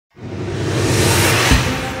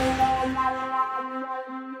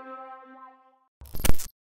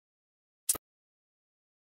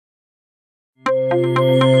Before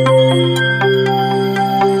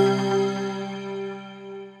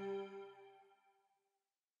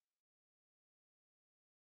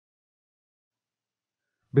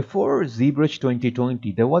Zbrush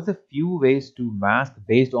 2020, there was a few ways to mask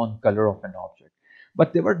based on color of an object,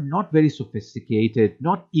 but they were not very sophisticated,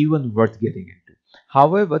 not even worth getting into.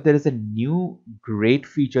 However, there is a new great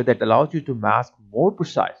feature that allows you to mask more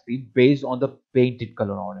precisely based on the painted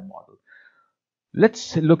color on a model.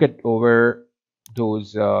 Let's look at over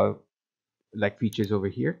those like features over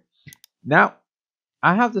here. Now,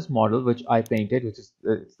 I have this model which I painted, which is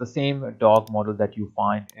it's the same dog model that you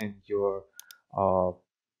find in your uh,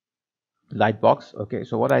 light box. Okay,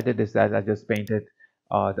 so what I did is that I just painted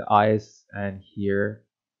the eyes and here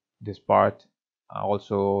this part,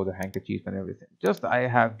 also the handkerchief and everything. Just I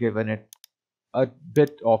have given it a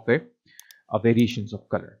bit of a variations of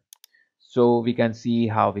color, so we can see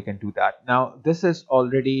how we can do that. Now this is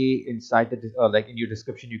already inside the like in your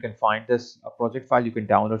description you can find this project file you can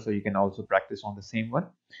download, so you can also practice on the same one.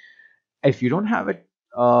 If you don't have it,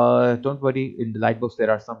 don't worry, in the lightbox there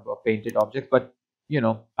are some painted objects, but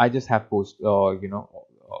I just have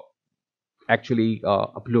actually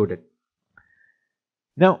uploaded.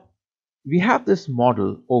 Now we have this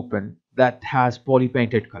model open that has poly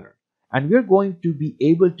painted color, and we're going to be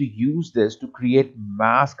able to use this to create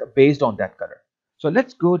mask based on that color. So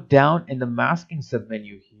let's go down in the masking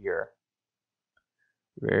submenu here,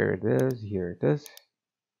 where it is, here it is.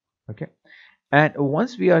 Okay, and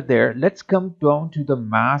once we are there, let's come down to the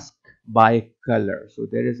mask by color. So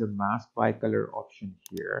there is a mask by color option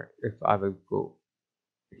here. If I will go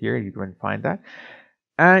here, you can find that,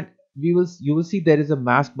 and you will see there is a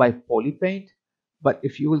mask by polypaint. But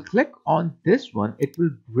if you will click on this one, it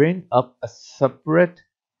will bring up a separate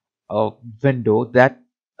window that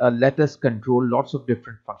let us control lots of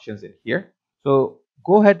different functions in here. So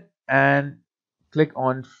go ahead and click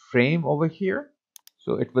on frame over here,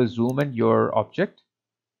 so it will zoom in your object,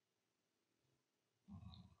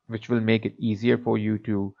 which will make it easier for you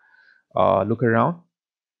to look around,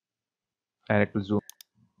 and it will zoom.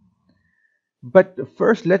 But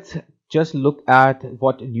first, let's just look at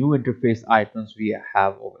what new interface icons we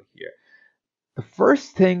have over here. The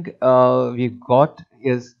first thing we've got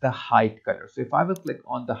is the hide color. So if I will click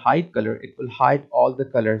on the hide color, it will hide all the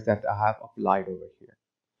colors that I have applied over here.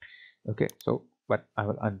 Okay, so but I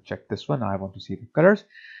will uncheck this one. I want to see the colors.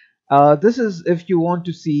 This is if you want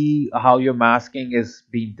to see how your masking is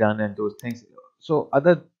being done and those things. So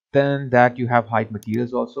other than that, you have hide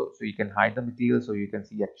materials also, so you can hide the material so you can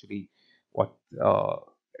see actually what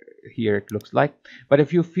here it looks like. But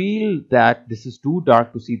if you feel that this is too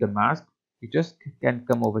dark to see the mask, you just can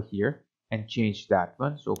come over here and change that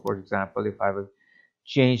one. So for example, if I will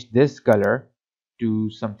change this color to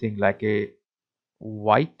something like a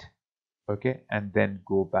white, okay, and then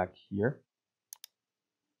go back here,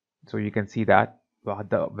 so you can see that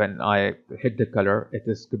when I hit the color, it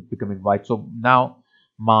is becoming white. So now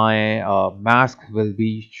my mask will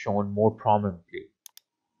be shown more prominently.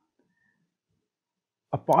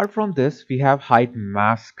 Apart from this, we have hide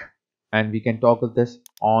mask, and we can toggle this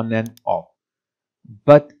on and off.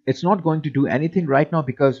 But it's not going to do anything right now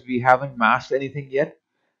because we haven't masked anything yet.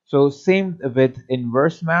 So same with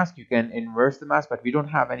inverse mask, you can inverse the mask, but we don't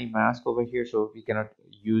have any mask over here, so we cannot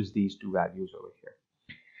use these two values over here.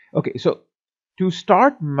 Okay, so to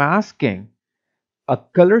start masking a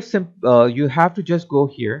color, you have to just go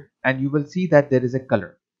here and you will see that there is a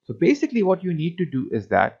color. So basically what you need to do is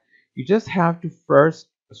that you just have to first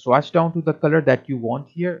swatch down to the color that you want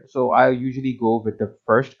here. So I usually go with the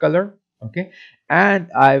first color, okay, and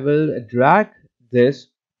I will drag this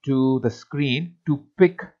to the screen to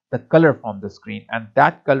pick the color from the screen, and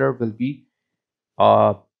that color will be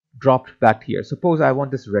uh, dropped back here. Suppose I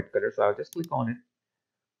want this red color, so I'll just click on it,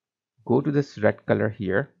 go to this red color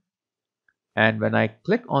here, and when I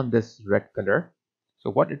click on this red color, so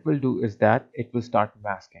what it will do is that it will start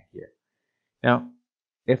masking here. Now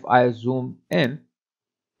if I zoom in,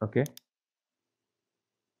 okay,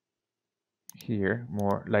 here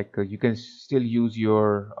more like you can still use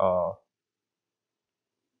your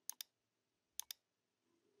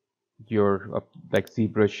like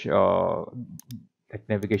ZBrush like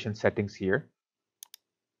navigation settings here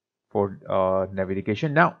for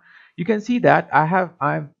navigation. Now you can see that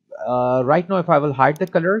I'm right now if I will hide the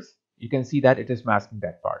colors, you can see that it is masking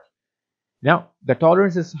that part. Now the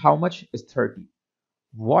tolerance is how much? Is 30.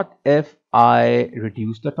 What if I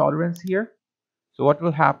reduce the tolerance here? So what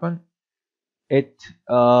will happen? It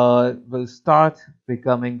will start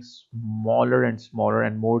becoming smaller and smaller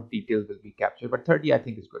and more details will be captured, but 30 I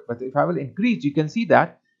think is good. But if I will increase, you can see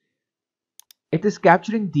that it is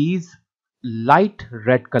capturing these light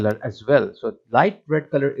red color as well. So light red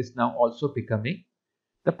color is now also becoming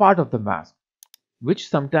the part of the mask, which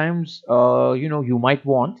sometimes you might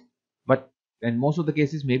want, but in most of the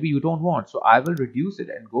cases maybe you don't want. So I will reduce it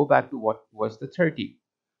and go back to what was the 30.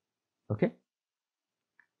 Okay,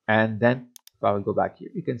 and then if I will go back here,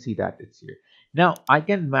 you can see that it's here. Now I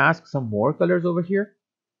can mask some more colors over here.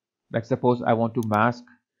 Like suppose I want to mask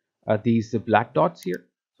these black dots here.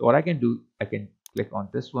 So what I can do, I can click on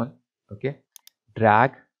this one, okay,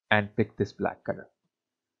 drag and pick this black color.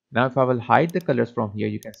 Now if I will hide the colors from here,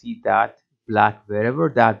 you can see that black, wherever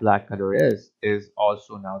that black color is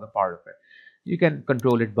also now the part of it. You can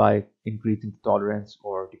control it by increasing the tolerance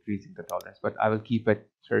or decreasing the tolerance, but I will keep it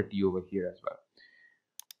 30 over here as well.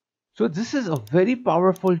 So this is a very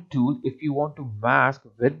powerful tool if you want to mask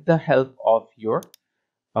with the help of your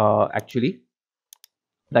actually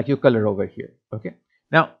like your color over here. Okay,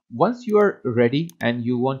 now once you are ready and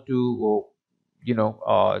you want to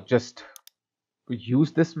just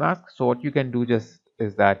use this mask, so what you can do just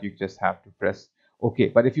is that you just have to press OK.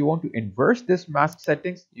 But if you want to inverse this mask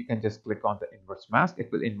settings, you can just click on the inverse mask. It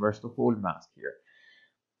will inverse the whole mask here.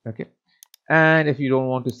 Okay, and if you don't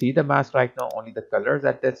want to see the mask right now, only the colors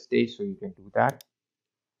at that stage, so you can do that.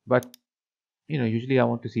 But usually I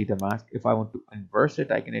want to see the mask. If I want to inverse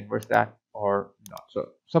it, I can inverse that or not. So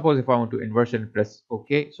suppose if I want to inverse it and press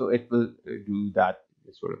OK, so it will do that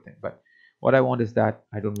sort of thing. But what I want is that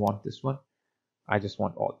I don't want this one. I just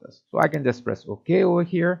want all this. So I can just press OK over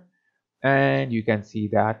here, and you can see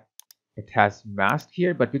that it has masked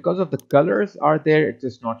here, but because of the colors are there, it's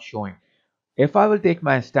just not showing. If I will take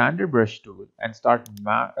my standard brush tool and start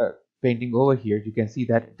painting over here, you can see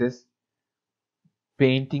that it is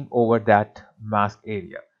painting over that mask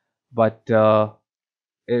area. But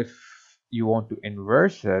if you want to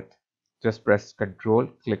inverse it, just press Control,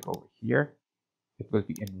 click over here. It will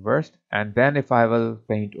be inversed, and then if I will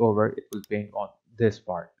paint over, it will paint on this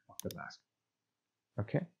part of the mask.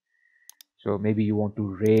 Okay, so maybe you want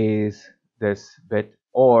to raise this bit,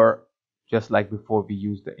 or just like before we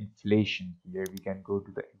use the inflation here, we can go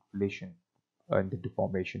to the inflation in the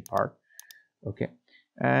deformation part. Okay,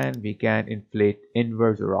 and we can inflate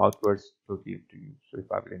inwards or outwards, totally up to you. So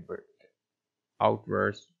if I will invert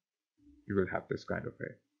outwards, you will have this kind of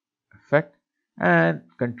a effect, and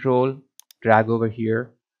control drag over here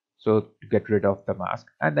so to get rid of the mask,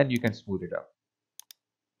 and then you can smooth it up.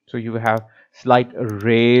 So you will have slight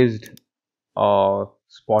raised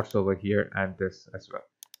spots over here and this as well.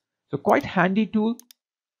 So quite handy tool,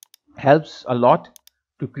 helps a lot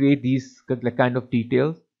to create these kind of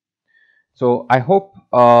details. So I hope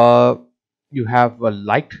you have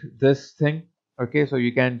liked this thing. Okay, so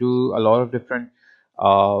you can do a lot of different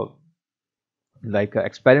uh,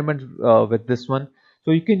 experiments with this one. So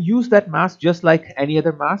you can use that mask just like any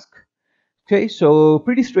other mask. Okay, so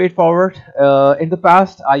pretty straightforward. In the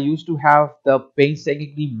past, I used to have the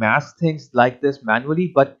painstakingly mask things like this manually,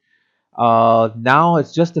 but now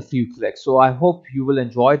it's just a few clicks. So I hope you will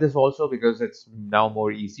enjoy this also, because it's now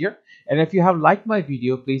more easier. And if you have liked my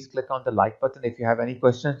video, please click on the like button. If you have any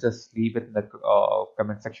questions, just leave it in the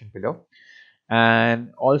comment section below.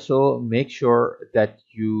 And also make sure that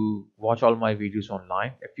you watch all my videos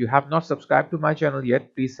online. If you have not subscribed to my channel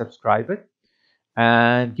yet, please subscribe it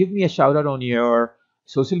and give me a shout out on your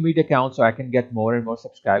social media account so I can get more and more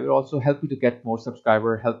subscribers. Also help me to get more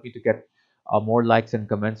subscribers, help me to get more likes and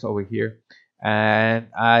comments over here. And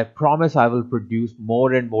I promise I will produce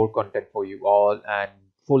more and more content for you all, and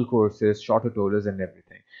full courses, short tutorials and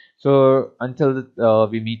everything. So until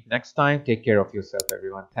we meet next time, take care of yourself,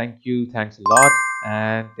 everyone. Thank you. Thanks a lot,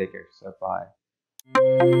 and take care of yourself. Bye.